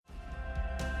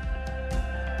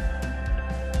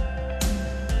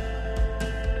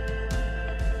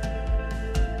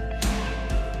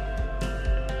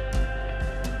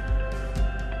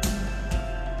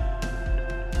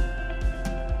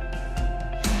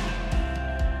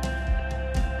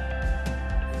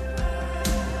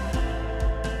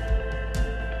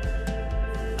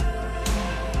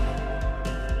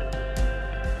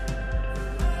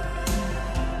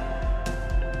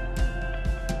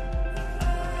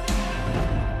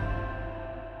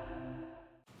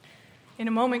In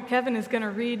a moment, Kevin is going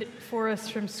to read for us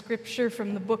from Scripture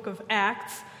from the book of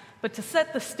Acts. But to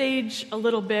set the stage a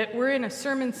little bit, we're in a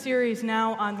sermon series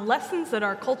now on lessons that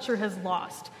our culture has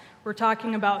lost. We're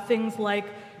talking about things like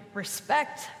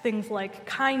respect, things like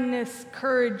kindness,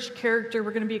 courage, character.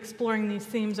 We're going to be exploring these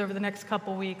themes over the next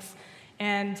couple weeks.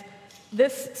 And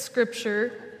this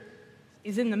Scripture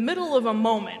is in the middle of a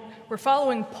moment. We're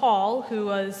following Paul, who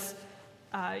was,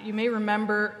 you may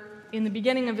remember, in the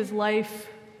beginning of his life,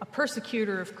 a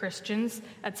persecutor of Christians.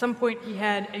 At some point, he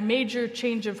had a major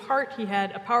change of heart. He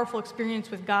had a powerful experience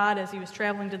with God as he was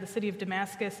traveling to the city of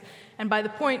Damascus. And by the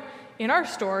point in our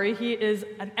story, he is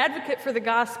an advocate for the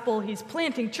gospel. He's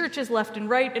planting churches left and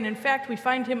right. And in fact, we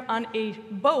find him on a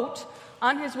boat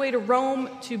on his way to Rome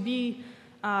to be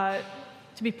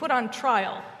put on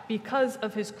trial because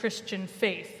of his Christian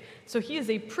faith. So he is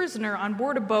a prisoner on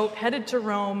board a boat headed to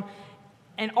Rome.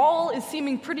 And all is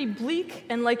seeming pretty bleak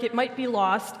and like it might be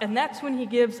lost, and that's when he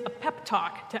gives a pep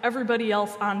talk to everybody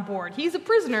else on board. He's a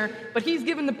prisoner, but he's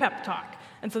given the pep talk.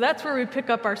 And so that's where we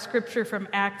pick up our scripture from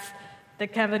Acts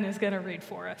that Kevin is going to read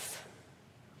for us.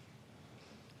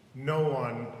 No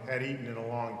one had eaten in a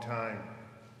long time.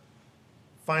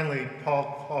 Finally,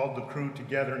 Paul called the crew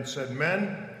together and said,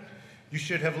 "Men, you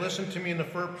should have listened to me in the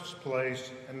first place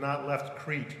and not left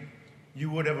Crete. You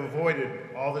would have avoided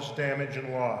all this damage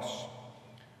and loss.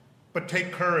 But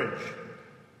take courage.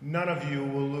 None of you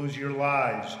will lose your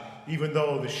lives, even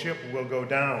though the ship will go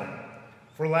down.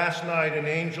 For last night an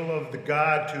angel of the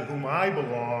God to whom I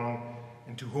belong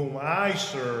and to whom I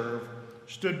serve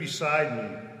stood beside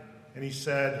me, and he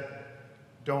said,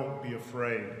 'Don't be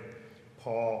afraid,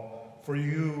 Paul, for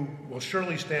you will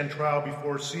surely stand trial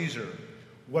before Caesar.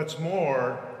 What's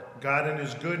more, God in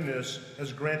his goodness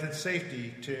has granted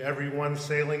safety to everyone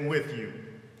sailing with you.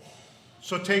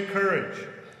 So take courage.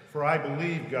 For I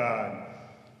believe God.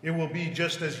 It will be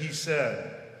just as he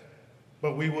said,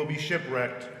 but we will be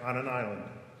shipwrecked on an island.'"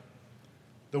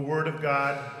 The word of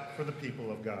God for the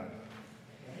people of God.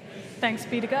 Thanks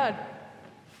be to God.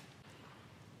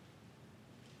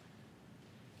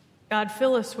 God,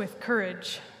 fill us with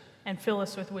courage and fill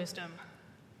us with wisdom,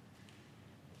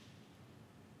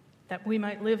 that we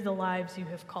might live the lives you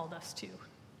have called us to.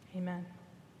 Amen.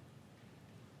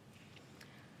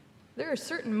 There are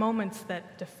certain moments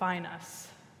that define us.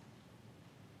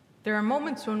 There are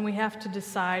moments when we have to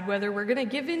decide whether we're going to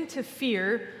give in to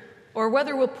fear or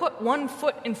whether we'll put one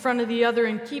foot in front of the other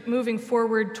and keep moving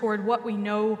forward toward what we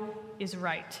know is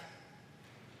right.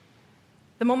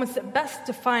 The moments that best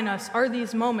define us are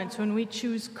these moments when we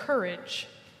choose courage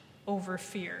over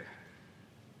fear.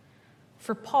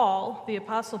 For Paul, the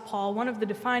Apostle Paul, one of the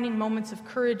defining moments of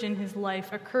courage in his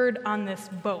life occurred on this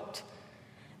boat.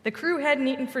 The crew hadn't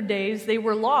eaten for days. They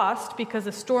were lost because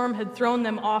a storm had thrown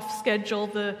them off schedule.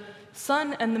 The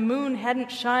sun and the moon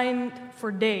hadn't shined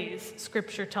for days,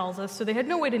 Scripture tells us, so they had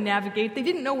no way to navigate. They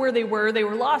didn't know where they were. They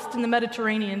were lost in the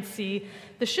Mediterranean Sea.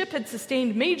 The ship had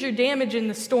sustained major damage in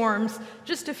the storms.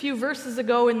 Just a few verses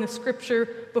ago in the Scripture,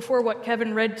 before what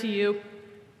Kevin read to you,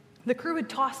 the crew had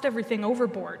tossed everything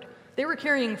overboard. They were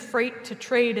carrying freight to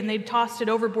trade, and they'd tossed it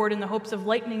overboard in the hopes of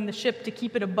lightening the ship to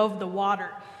keep it above the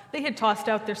water. They had tossed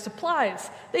out their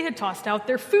supplies. They had tossed out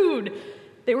their food.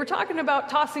 They were talking about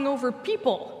tossing over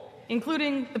people,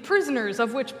 including the prisoners,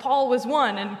 of which Paul was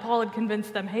one. And Paul had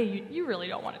convinced them, hey, you really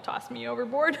don't want to toss me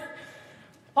overboard.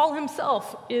 Paul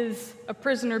himself is a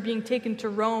prisoner being taken to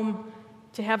Rome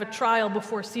to have a trial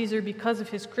before Caesar because of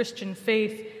his Christian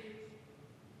faith.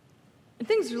 And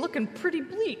things are looking pretty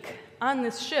bleak on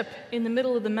this ship in the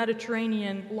middle of the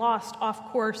Mediterranean, lost,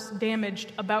 off course,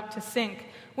 damaged, about to sink,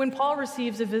 when Paul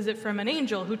receives a visit from an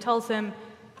angel who tells him,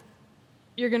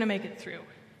 "You're going to make it through.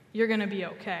 You're going to be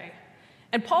okay."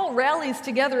 And Paul rallies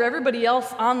together everybody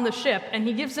else on the ship, and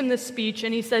he gives them this speech,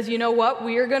 and he says, "You know what?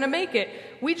 We are going to make it.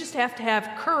 We just have to have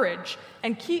courage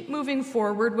and keep moving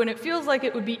forward. When it feels like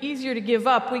it would be easier to give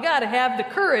up, we got to have the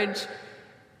courage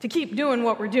to keep doing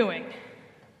what we're doing."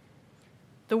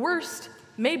 The worst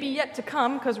may be yet to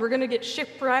come, because we're going to get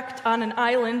shipwrecked on an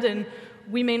island, and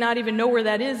we may not even know where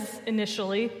that is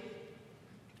initially.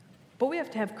 But we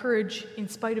have to have courage in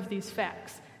spite of these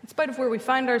facts. In spite of where we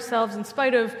find ourselves, in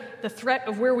spite of the threat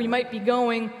of where we might be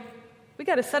going, we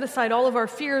got to set aside all of our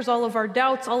fears, all of our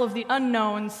doubts, all of the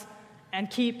unknowns, and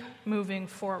keep moving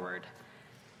forward.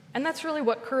 And that's really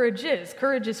what courage is.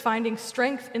 Courage is finding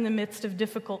strength in the midst of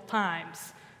difficult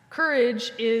times.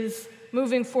 Courage is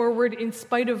moving forward in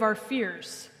spite of our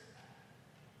fears.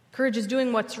 Courage is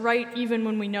doing what's right even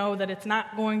when we know that it's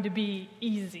not going to be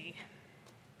easy.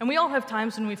 And we all have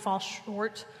times when we fall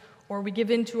short, or we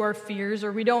give in to our fears,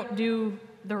 or we don't do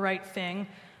the right thing.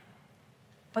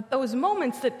 But those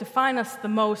moments that define us the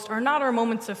most are not our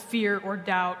moments of fear or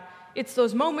doubt. It's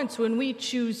those moments when we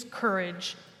choose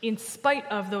courage in spite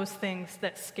of those things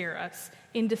that scare us.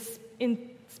 In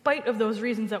spite of those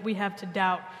reasons that we have to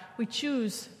doubt, we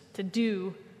choose to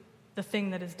do the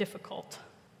thing that is difficult.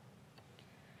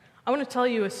 I want to tell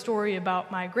you a story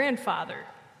about my grandfather,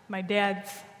 my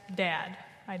dad's dad,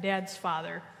 my dad's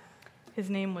father. His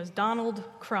name was Donald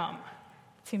Crum.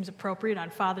 It seems appropriate on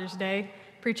Father's Day,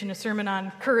 preaching a sermon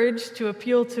on courage to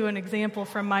appeal to an example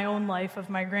from my own life of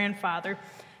my grandfather.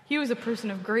 He was a person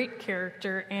of great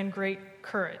character and great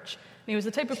courage. And he was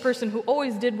the type of person who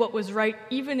always did what was right,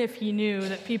 even if he knew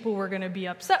that people were going to be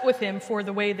upset with him for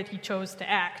the way that he chose to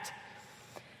act.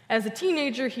 As a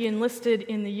teenager, he enlisted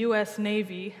in the U.S.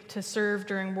 Navy to serve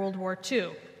during World War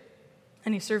II,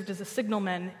 and he served as a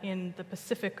signalman in the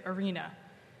Pacific arena.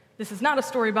 This is not a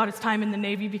story about his time in the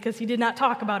Navy, because he did not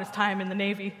talk about his time in the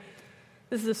Navy.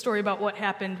 This is a story about what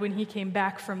happened when he came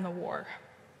back from the war.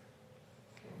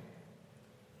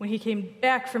 When he came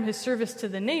back from his service to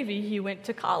the Navy, he went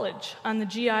to college. On the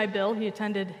GI Bill, he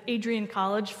attended Adrian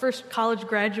College, first college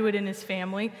graduate in his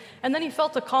family, and then he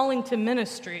felt a calling to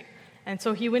ministry. And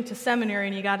so he went to seminary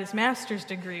and he got his master's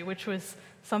degree, which was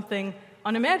something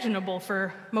unimaginable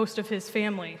for most of his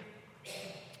family.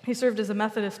 He served as a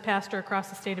Methodist pastor across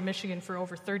the state of Michigan for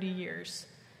over 30 years.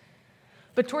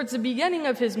 But towards the beginning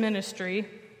of his ministry,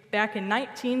 back in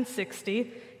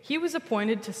 1960, he was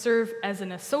appointed to serve as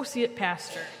an associate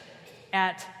pastor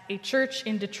at a church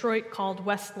in Detroit called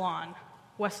West Lawn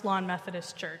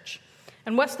Methodist Church.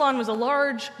 And West Lawn was a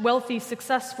large, wealthy,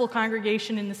 successful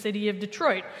congregation in the city of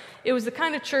Detroit. It was the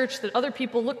kind of church that other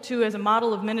people looked to as a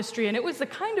model of ministry, and it was the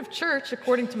kind of church,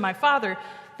 according to my father,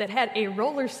 that had a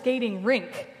roller skating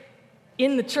rink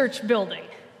in the church building.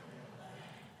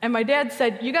 And my dad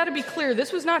said, you got to be clear,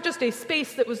 this was not just a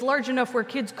space that was large enough where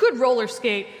kids could roller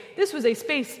skate. This was a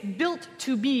space built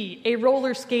to be a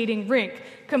roller skating rink,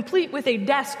 complete with a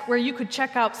desk where you could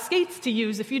check out skates to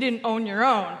use if you didn't own your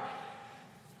own.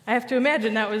 I have to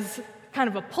imagine that was kind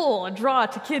of a draw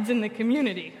to kids in the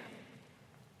community.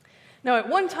 Now, at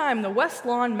one time, the West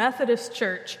Lawn Methodist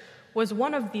Church was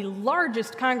one of the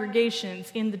largest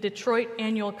congregations in the Detroit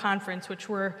Annual Conference, which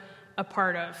we're a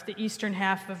part of, the eastern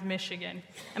half of Michigan.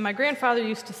 And my grandfather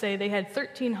used to say they had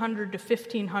 1,300 to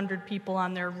 1,500 people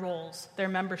on their rolls, their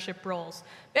membership rolls.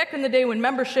 Back in the day when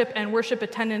membership and worship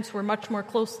attendance were much more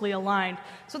closely aligned.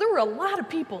 So there were a lot of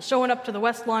people showing up to the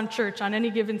West Lawn Church on any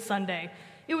given Sunday.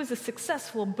 It was a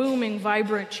successful, booming,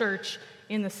 vibrant church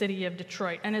in the city of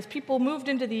Detroit. And as people moved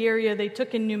into the area, they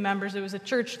took in new members. It was a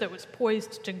church that was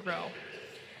poised to grow.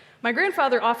 My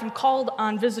grandfather often called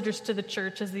on visitors to the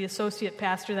church as the associate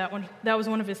pastor. That was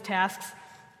one of his tasks.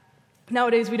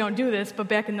 Nowadays, we don't do this, but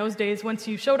back in those days, once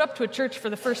you showed up to a church for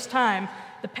the first time,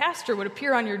 the pastor would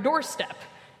appear on your doorstep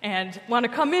and want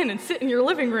to come in and sit in your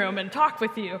living room and talk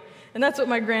with you. And that's what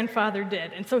my grandfather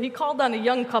did. And so he called on a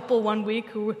young couple one week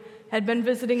who had been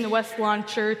visiting the West Lawn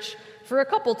Church for a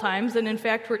couple times and, in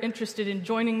fact, were interested in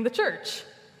joining the church.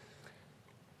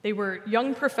 They were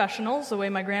young professionals, the way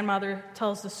my grandmother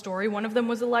tells the story. One of them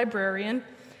was a librarian,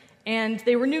 and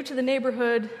they were new to the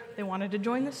neighborhood. They wanted to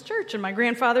join this church, and my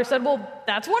grandfather said, well,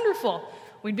 that's wonderful.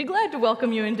 We'd be glad to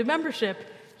welcome you into membership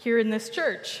here in this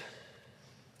church.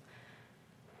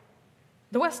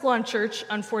 The West Lawn Church,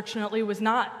 unfortunately, was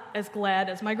not as glad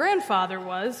as my grandfather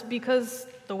was because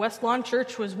the West Lawn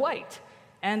Church was white,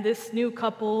 and this new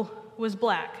couple was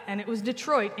black, and it was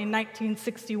Detroit in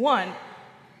 1961.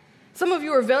 Some of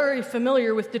you are very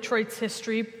familiar with Detroit's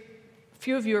history. A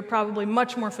few of you are probably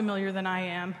much more familiar than I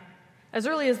am. As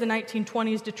early as the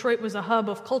 1920s, Detroit was a hub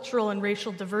of cultural and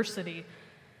racial diversity.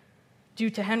 Due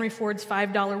to Henry Ford's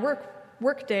 $5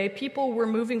 workday, people were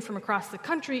moving from across the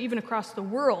country, even across the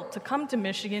world, to come to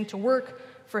Michigan to work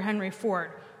for Henry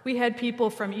Ford. We had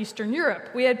people from Eastern Europe.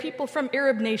 We had people from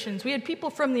Arab nations. We had people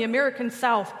from the American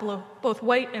South, both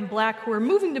white and black, who were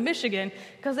moving to Michigan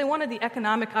because they wanted the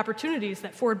economic opportunities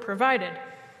that Ford provided.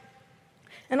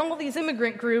 And all these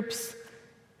immigrant groups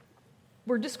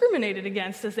were discriminated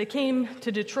against as they came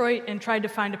to Detroit and tried to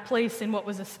find a place in what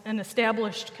was an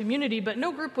established community, but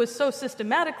no group was so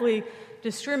systematically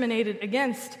discriminated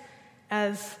against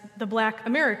as the black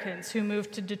Americans who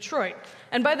moved to Detroit.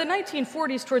 And by the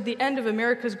 1940s, toward the end of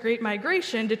America's Great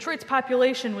Migration, Detroit's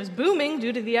population was booming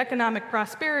due to the economic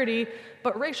prosperity,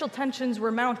 but racial tensions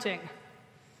were mounting.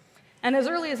 And as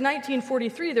early as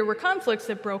 1943, there were conflicts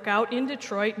that broke out in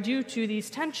Detroit due to these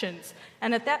tensions.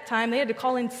 And at that time, they had to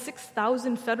call in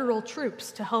 6,000 federal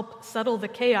troops to help settle the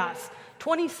chaos.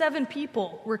 27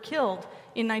 people were killed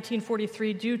in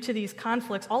 1943 due to these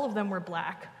conflicts. All of them were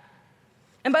black.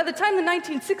 And by the time the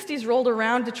 1960s rolled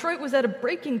around, Detroit was at a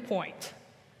breaking point.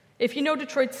 If you know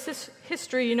Detroit's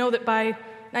history, you know that by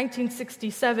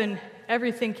 1967,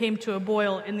 everything came to a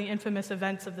boil in the infamous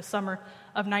events of the summer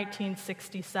of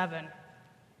 1967.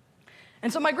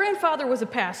 And so my grandfather was a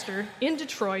pastor in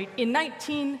Detroit in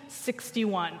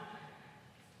 1961.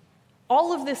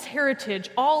 All of this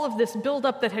heritage, all of this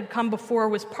buildup that had come before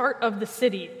was part of the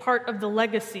city, part of the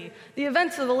legacy. The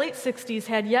events of the late 60s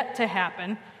had yet to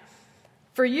happen.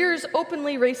 For years,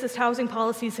 openly racist housing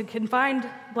policies had confined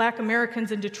Black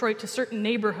Americans in Detroit to certain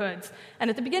neighborhoods. And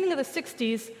at the beginning of the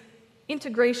 60s,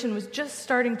 integration was just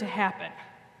starting to happen.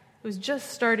 It was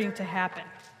just starting to happen.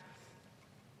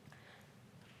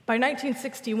 By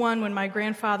 1961, when my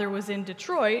grandfather was in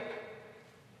Detroit,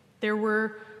 there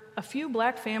were a few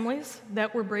Black families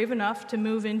that were brave enough to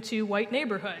move into white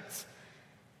neighborhoods.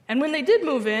 And when they did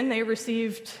move in, they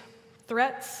received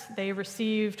threats, they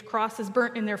received crosses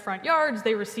burnt in their front yards,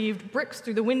 they received bricks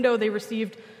through the window, they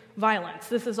received violence.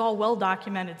 This is all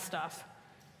well-documented stuff.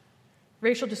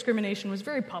 Racial discrimination was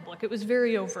very public, it was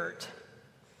very overt.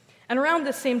 And around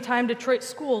this same time, Detroit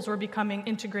schools were becoming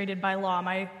integrated by law.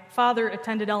 My father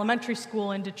attended elementary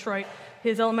school in Detroit.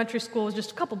 His elementary school was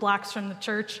just a couple blocks from the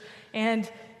church, and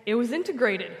it was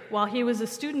integrated while he was a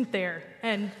student there.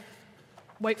 And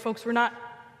white folks were not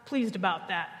pleased about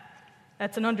that.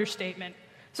 That's an understatement.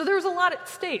 So there was a lot at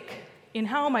stake in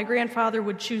how my grandfather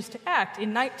would choose to act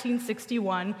in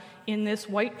 1961 in this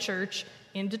white church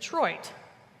in Detroit.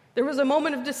 There was a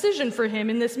moment of decision for him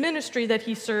in this ministry that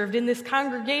he served, in this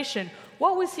congregation.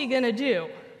 What was he going to do?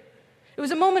 It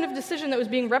was a moment of decision that was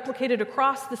being replicated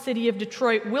across the city of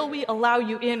Detroit. Will we allow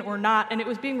you in or not? And it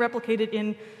was being replicated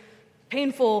in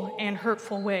painful and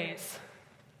hurtful ways.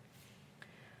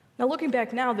 Now, looking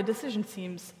back now, the decision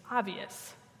seems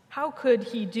obvious. How could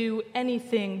he do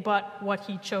anything but what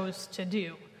he chose to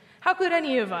do? How could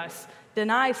any of us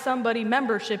deny somebody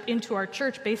membership into our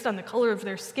church based on the color of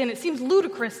their skin? It seems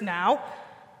ludicrous now,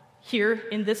 here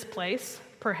in this place,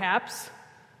 perhaps.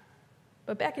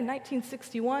 But back in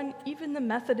 1961, even the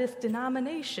Methodist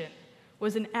denomination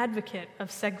was an advocate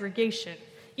of segregation.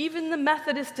 Even the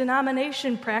Methodist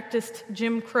denomination practiced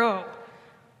Jim Crow.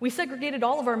 We segregated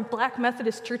all of our Black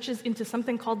Methodist churches into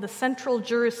something called the central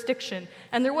jurisdiction,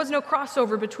 and there was no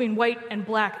crossover between white and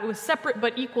Black. It was separate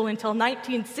but equal until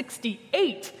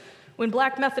 1968, when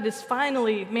Black Methodists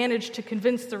finally managed to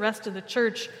convince the rest of the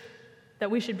church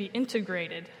that we should be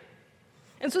integrated.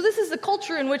 And so this is the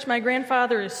culture in which my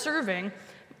grandfather is serving.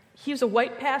 He was a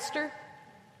white pastor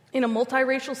in a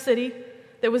multiracial city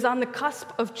that was on the cusp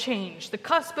of change, the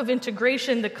cusp of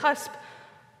integration, the cusp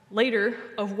later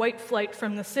of white flight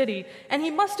from the city. And he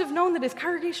must have known that his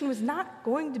congregation was not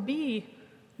going to be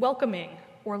welcoming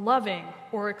or loving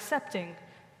or accepting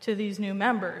to these new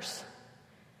members.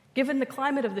 Given the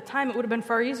climate of the time, it would have been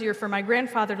far easier for my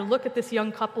grandfather to look at this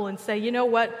young couple and say, you know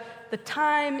what, the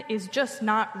time is just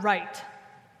not right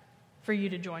for you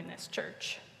to join this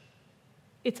church.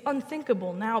 It's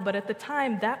unthinkable now, but at the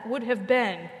time, that would have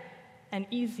been an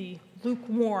easy,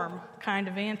 lukewarm kind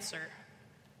of answer,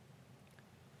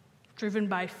 driven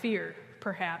by fear,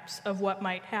 perhaps, of what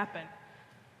might happen.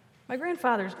 My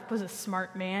grandfather was a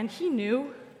smart man. He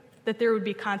knew that there would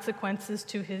be consequences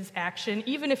to his action.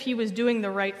 Even if he was doing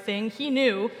the right thing, he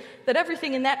knew that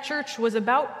everything in that church was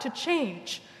about to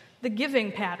change. The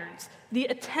giving patterns, the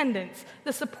attendance,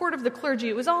 the support of the clergy,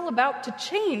 it was all about to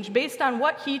change based on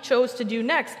what he chose to do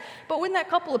next. But when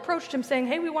that couple approached him saying,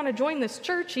 hey, we want to join this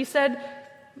church, he said,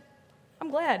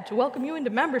 I'm glad to welcome you into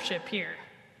membership here.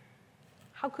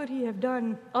 How could he have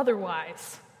done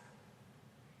otherwise?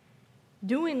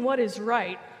 Doing what is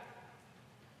right,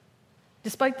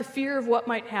 despite the fear of what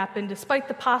might happen, despite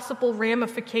the possible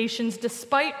ramifications,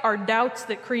 despite our doubts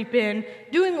that creep in,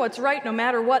 doing what's right no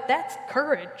matter what, that's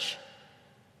courage.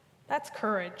 That's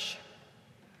courage.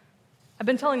 I've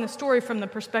been telling the story from the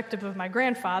perspective of my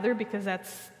grandfather because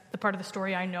that's the part of the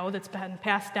story I know that's been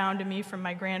passed down to me from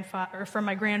my grandfather, or from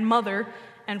my grandmother,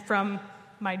 and from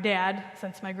my dad,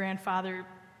 since my grandfather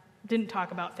didn't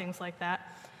talk about things like that.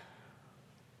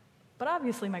 But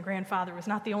obviously my grandfather was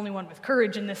not the only one with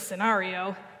courage in this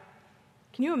scenario.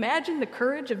 Can you imagine the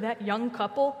courage of that young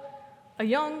couple, a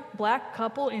young Black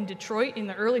couple in Detroit in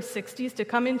the early 60s, to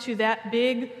come into that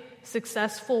big,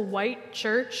 successful white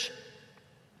church,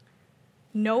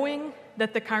 knowing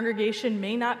that the congregation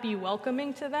may not be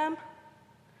welcoming to them?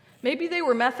 Maybe they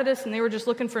were Methodists and they were just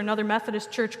looking for another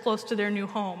Methodist church close to their new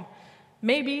home.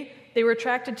 Maybe they were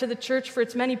attracted to the church for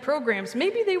its many programs.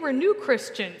 Maybe they were new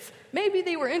Christians. Maybe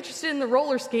they were interested in the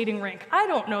roller skating rink. I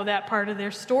don't know that part of their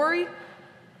story.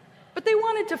 But they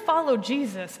wanted to follow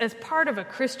Jesus as part of a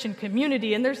Christian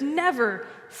community, and there's never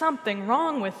something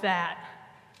wrong with that.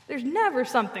 There's never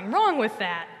something wrong with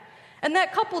that. And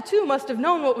that couple, too, must have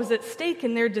known what was at stake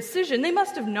in their decision. They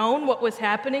must have known what was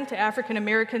happening to African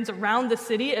Americans around the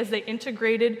city as they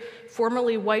integrated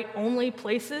formerly white-only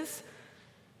places.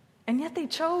 And yet they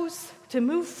chose to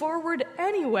move forward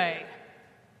anyway,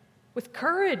 with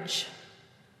courage,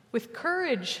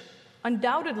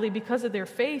 undoubtedly because of their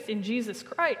faith in Jesus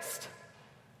Christ.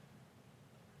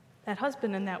 That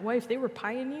husband and that wife, they were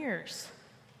pioneers.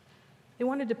 They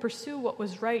wanted to pursue what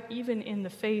was right even in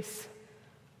the face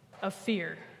of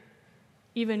fear,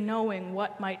 even knowing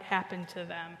what might happen to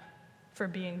them for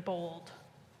being bold.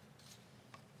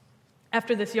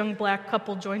 After this young black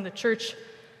couple joined the church,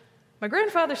 my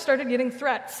grandfather started getting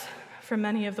threats from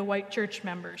many of the white church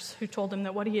members who told him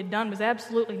that what he had done was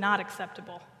absolutely not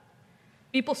acceptable.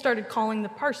 People started calling the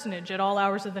parsonage at all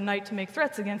hours of the night to make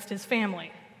threats against his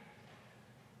family.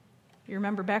 You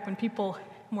remember back when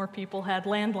more people had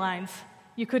landlines,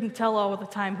 you couldn't tell all the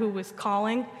time who was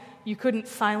calling. You couldn't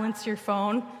silence your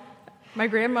phone. My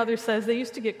grandmother says they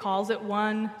used to get calls at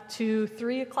 1, 2,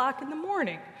 3 o'clock in the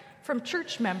morning from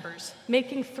church members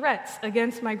making threats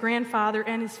against my grandfather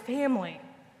and his family.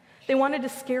 They wanted to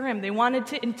scare him. They wanted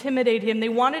to intimidate him. They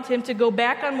wanted him to go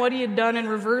back on what he had done and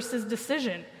reverse his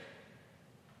decision.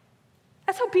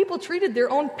 That's how people treated their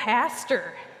own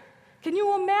pastor. Can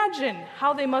you imagine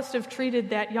how they must have treated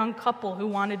that young couple who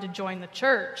wanted to join the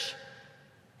church?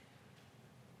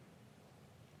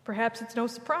 Perhaps it's no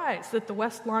surprise that the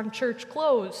West Lawn Church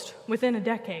closed within a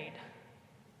decade.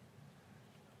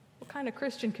 What kind of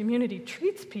Christian community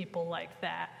treats people like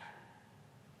that?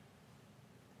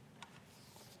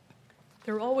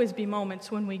 There will always be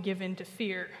moments when we give in to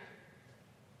fear,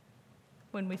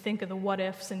 when we think of the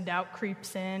what-ifs and doubt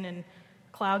creeps in and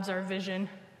clouds our vision.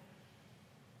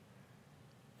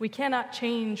 We cannot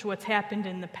change what's happened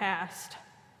in the past.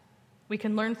 We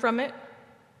can learn from it.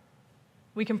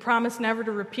 We can promise never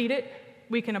to repeat it.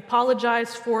 We can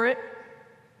apologize for it.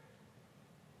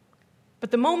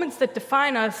 But the moments that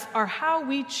define us are how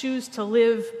we choose to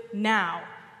live now,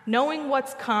 knowing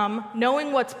what's come,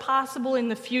 knowing what's possible in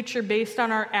the future based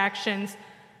on our actions.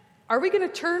 Are we going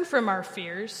to turn from our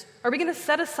fears? Are we going to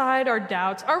set aside our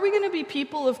doubts? Are we going to be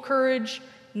people of courage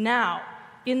now,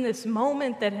 in this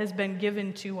moment that has been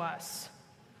given to us?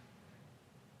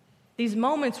 These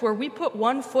moments where we put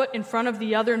one foot in front of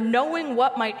the other, knowing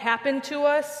what might happen to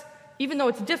us, even though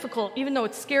it's difficult, even though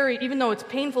it's scary, even though it's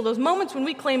painful, those moments when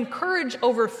we claim courage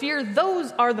over fear,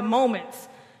 those are the moments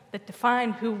that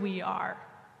define who we are.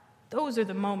 Those are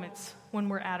the moments when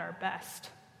we're at our best.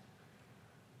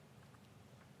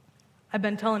 I've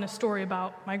been telling a story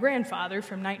about my grandfather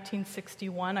from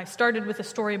 1961. I started with a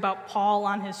story about Paul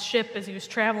on his ship as he was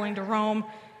traveling to Rome.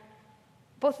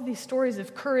 Both of these stories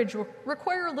of courage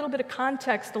require a little bit of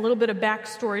context, a little bit of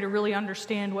backstory to really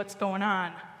understand what's going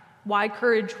on, why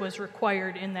courage was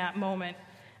required in that moment.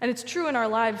 And it's true in our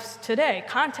lives today.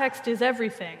 Context is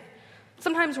everything.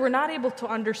 Sometimes we're not able to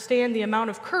understand the amount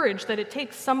of courage that it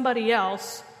takes somebody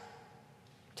else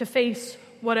to face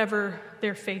whatever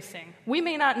they're facing. We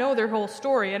may not know their whole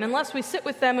story, and unless we sit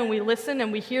with them and we listen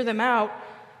and we hear them out,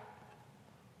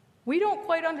 we don't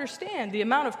quite understand the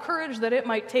amount of courage that it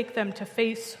might take them to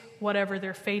face whatever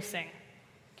they're facing.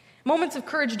 Moments of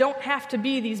courage don't have to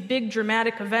be these big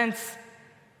dramatic events.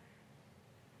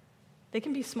 They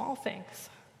can be small things.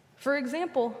 For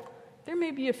example, there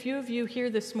may be a few of you here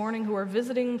this morning who are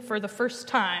visiting for the first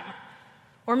time,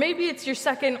 or maybe it's your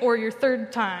second or your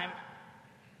third time.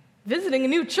 Visiting a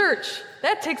new church,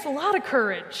 that takes a lot of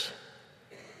courage.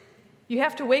 You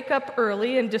have to wake up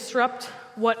early and disrupt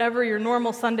whatever your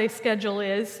normal Sunday schedule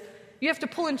is. You have to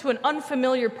pull into an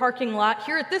unfamiliar parking lot.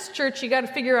 Here at this church, you got to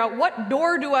figure out, what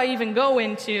door do I even go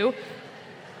into?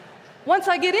 Once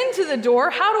I get into the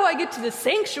door, how do I get to the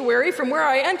sanctuary from where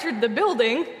I entered the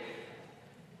building?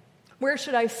 Where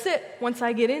should I sit once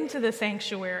I get into the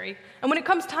sanctuary? And when it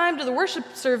comes time to the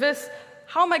worship service,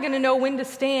 how am I going to know when to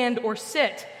stand or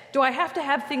sit? Do I have to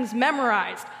have things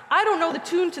memorized? I don't know the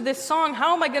tune to this song.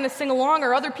 How am I going to sing along?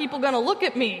 Are other people going to look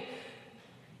at me?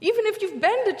 Even if you've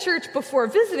been to church before,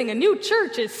 visiting a new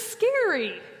church is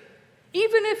scary.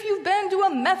 Even if you've been to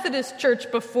a Methodist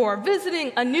church before,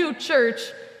 visiting a new church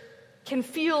can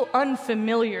feel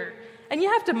unfamiliar. And you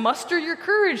have to muster your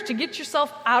courage to get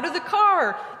yourself out of the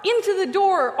car, into the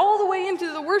door, all the way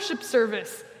into the worship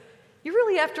service. You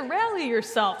really have to rally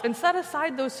yourself and set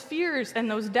aside those fears and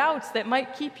those doubts that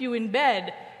might keep you in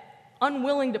bed,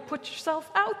 unwilling to put yourself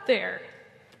out there.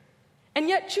 And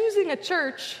yet choosing a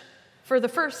church for the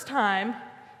first time,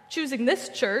 choosing this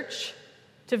church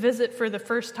to visit for the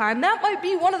first time. That might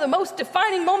be one of the most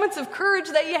defining moments of courage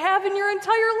that you have in your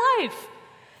entire life.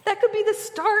 That could be the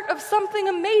start of something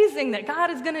amazing that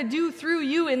God is going to do through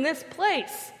you in this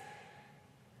place.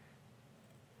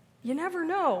 You never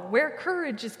know where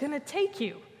courage is going to take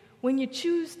you when you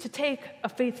choose to take a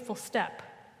faithful step.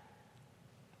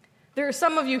 There are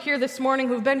some of you here this morning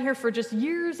who've been here for just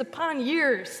years upon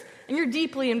years, and you're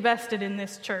deeply invested in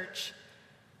this church.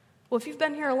 Well, if you've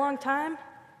been here a long time,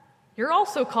 you're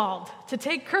also called to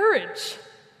take courage.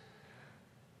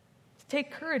 To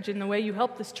take courage in the way you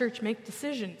help this church make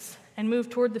decisions and move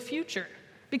toward the future.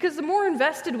 Because the more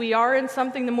invested we are in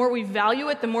something, the more we value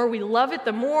it, the more we love it,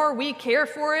 the more we care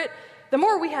for it, the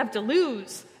more we have to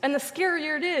lose, and the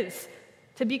scarier it is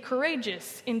to be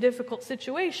courageous in difficult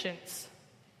situations.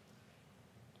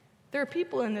 There are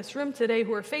people in this room today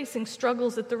who are facing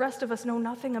struggles that the rest of us know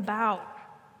nothing about.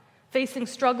 Facing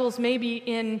struggles maybe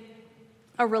in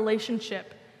a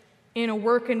relationship, in a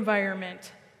work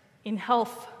environment, in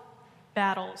health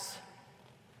battles.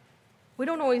 We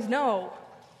don't always know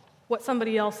what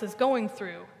somebody else is going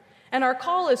through. And our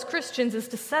call as Christians is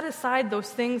to set aside those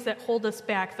things that hold us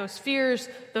back, those fears,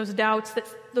 those doubts,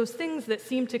 those things that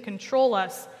seem to control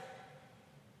us.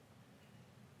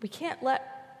 We can't let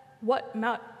what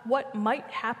might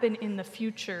happen in the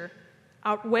future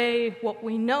outweigh what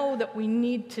we know that we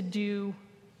need to do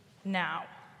now.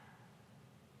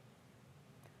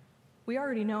 We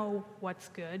already know what's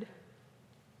good.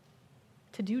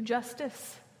 To do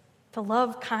justice, to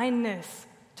love kindness,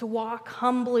 to walk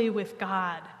humbly with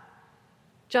God.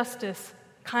 Justice,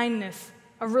 kindness,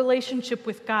 a relationship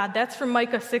with God. That's from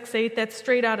Micah 6:8. That's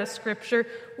straight out of Scripture.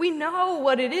 We know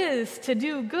what it is to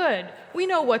do good. We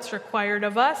know what's required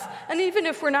of us. And even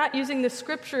if we're not using the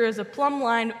Scripture as a plumb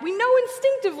line, we know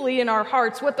instinctively in our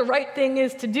hearts what the right thing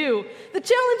is to do. The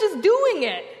challenge is doing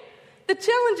it. The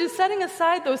challenge is setting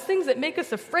aside those things that make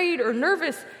us afraid or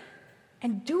nervous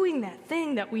and doing that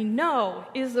thing that we know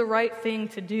is the right thing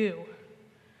to do.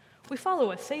 We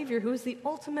follow a Savior who is the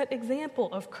ultimate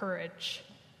example of courage.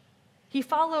 He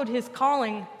followed his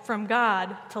calling from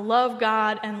God to love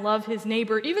God and love his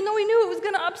neighbor, even though he knew it was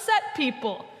going to upset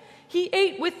people. He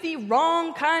ate with the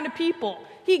wrong kind of people.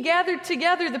 He gathered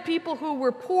together the people who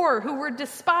were poor, who were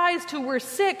despised, who were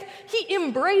sick. He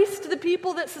embraced the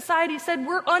people that society said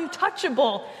were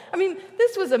untouchable. I mean,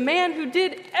 this was a man who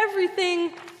did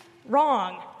everything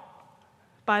wrong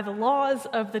by the laws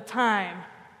of the time.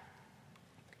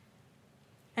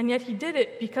 And yet he did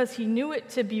it because he knew it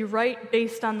to be right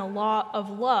based on the law of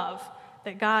love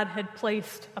that God had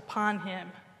placed upon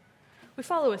him. We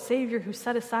follow a Savior who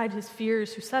set aside his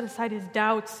fears, who set aside his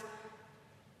doubts,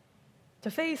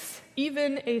 to face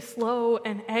even a slow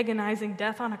and agonizing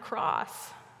death on a cross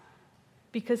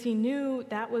because he knew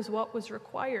that was what was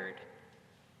required.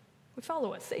 We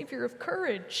follow a Savior of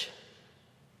courage.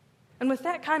 And with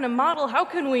that kind of model, how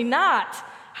can we not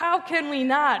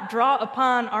draw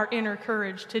upon our inner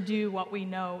courage to do what we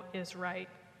know is right?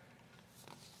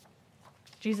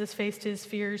 Jesus faced his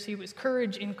fears. He was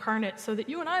courage incarnate so that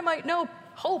you and I might know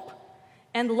hope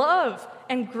and love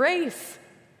and grace,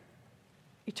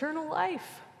 eternal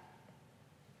life.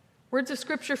 Words of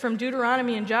Scripture from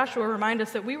Deuteronomy and Joshua remind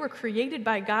us that we were created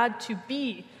by God to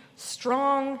be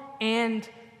strong and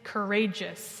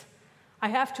courageous. I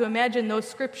have to imagine those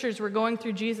scriptures were going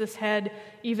through Jesus' head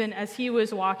even as he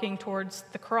was walking towards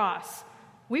the cross.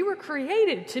 We were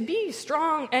created to be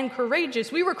strong and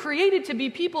courageous. We were created to be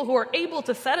people who are able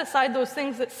to set aside those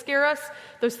things that scare us,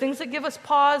 those things that give us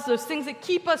pause, those things that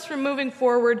keep us from moving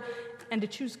forward, and to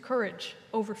choose courage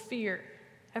over fear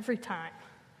every time.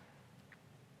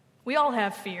 We all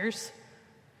have fears.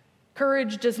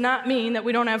 Courage does not mean that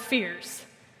we don't have fears.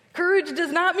 Courage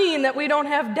does not mean that we don't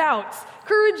have doubts.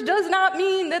 Courage does not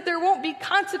mean that there won't be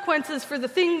consequences for the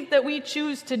thing that we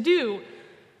choose to do.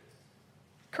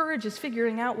 Courage is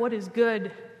figuring out what is good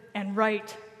and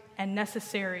right and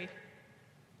necessary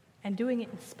and doing it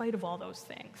in spite of all those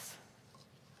things.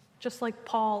 Just like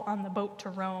Paul on the boat to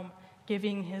Rome,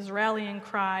 giving his rallying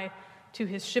cry to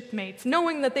his shipmates,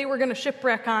 knowing that they were going to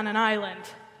shipwreck on an island.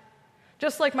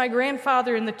 Just like my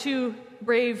grandfather and the two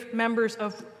brave members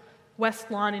of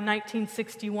West Lawn in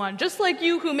 1961. Just like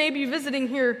you who may be visiting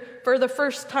here for the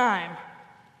first time,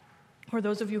 or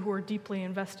those of you who are deeply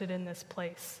invested in this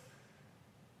place.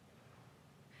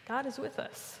 God is with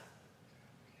us.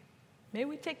 May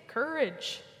we take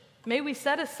courage. May we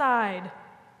set aside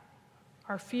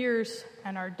our fears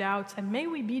and our doubts, and may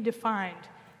we be defined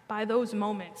by those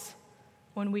moments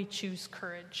when we choose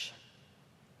courage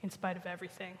in spite of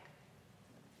everything.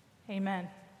 Amen.